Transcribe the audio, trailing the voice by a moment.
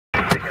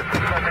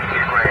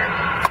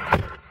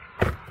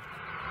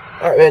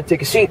Alright, man,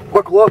 take a seat,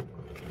 buckle up.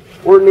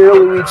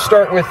 Ordinarily we'd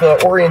start with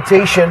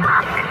orientation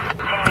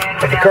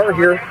of the car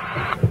here,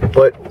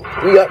 but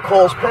we got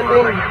calls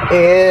pending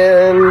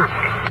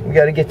and we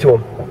got to get to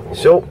them.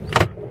 So,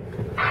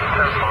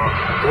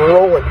 we're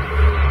rolling.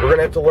 We're going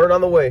to have to learn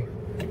on the way.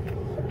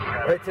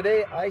 Alright,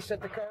 today I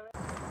set the car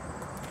up.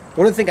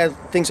 One of the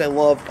things I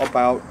love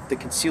about the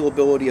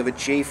concealability of a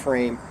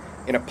J-frame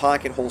in a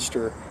pocket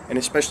holster, and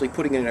especially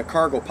putting it in a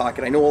cargo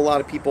pocket, I know a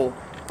lot of people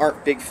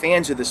aren't big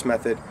fans of this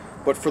method,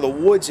 but for the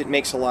woods it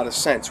makes a lot of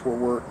sense, where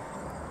we're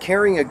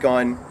carrying a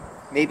gun,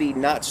 maybe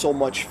not so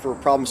much for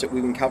problems that we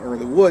encounter in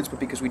the woods, but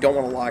because we don't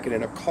want to lock it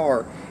in a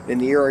car. In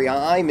the area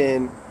I'm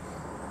in,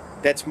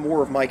 that's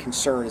more of my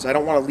concern, is I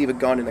don't want to leave a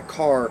gun in a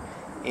car,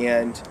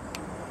 and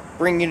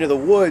bringing it into the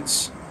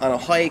woods on a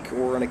hike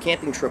or on a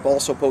camping trip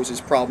also poses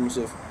problems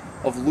of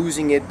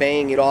losing it,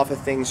 banging it off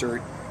of things,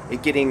 or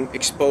it getting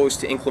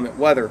exposed to inclement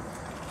weather.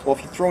 Well,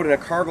 if you throw it in a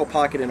cargo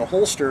pocket in a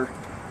holster,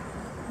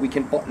 we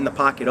can button the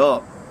pocket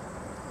up,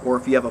 or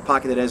if you have a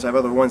pocket that has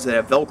other ones that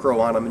have Velcro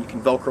on them, and you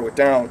can Velcro it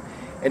down,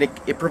 and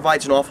it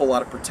provides an awful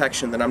lot of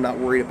protection that I'm not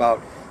worried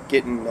about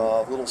getting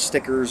little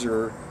stickers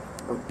or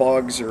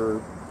bugs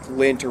or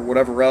lint or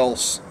whatever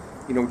else,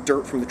 you know,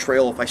 dirt from the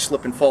trail. If I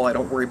slip and fall, I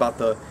don't worry about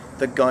the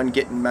gun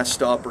getting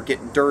messed up or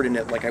getting dirt in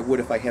it like I would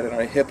if I had it on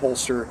a hip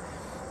holster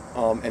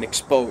and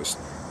exposed.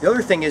 The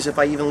other thing is, if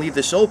I even leave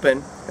this open,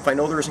 if I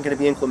know there isn't going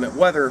to be inclement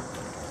weather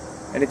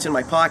and it's in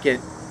my pocket,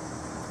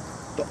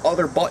 the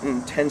other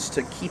button tends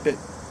to keep it,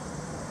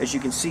 as you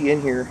can see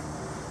in here,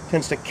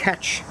 tends to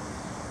catch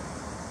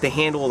the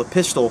handle of the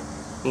pistol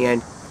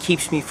and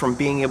keeps me from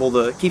being able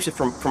to, keeps it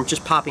from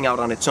just popping out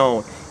on its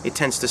own. It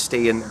tends to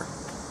stay in there.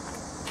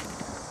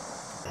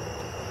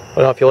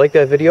 Well, if you like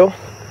that video,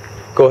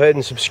 go ahead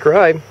and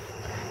subscribe,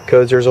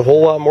 because there's a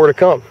whole lot more to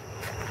come.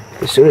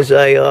 As soon as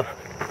I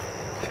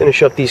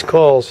finish up these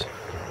calls,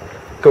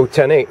 go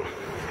 10-8.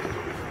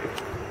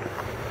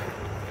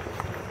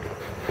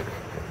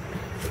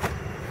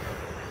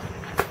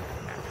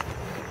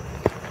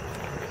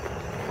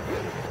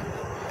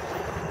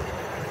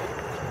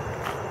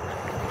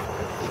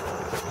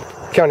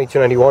 County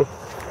 291.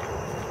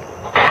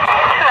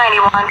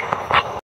 291.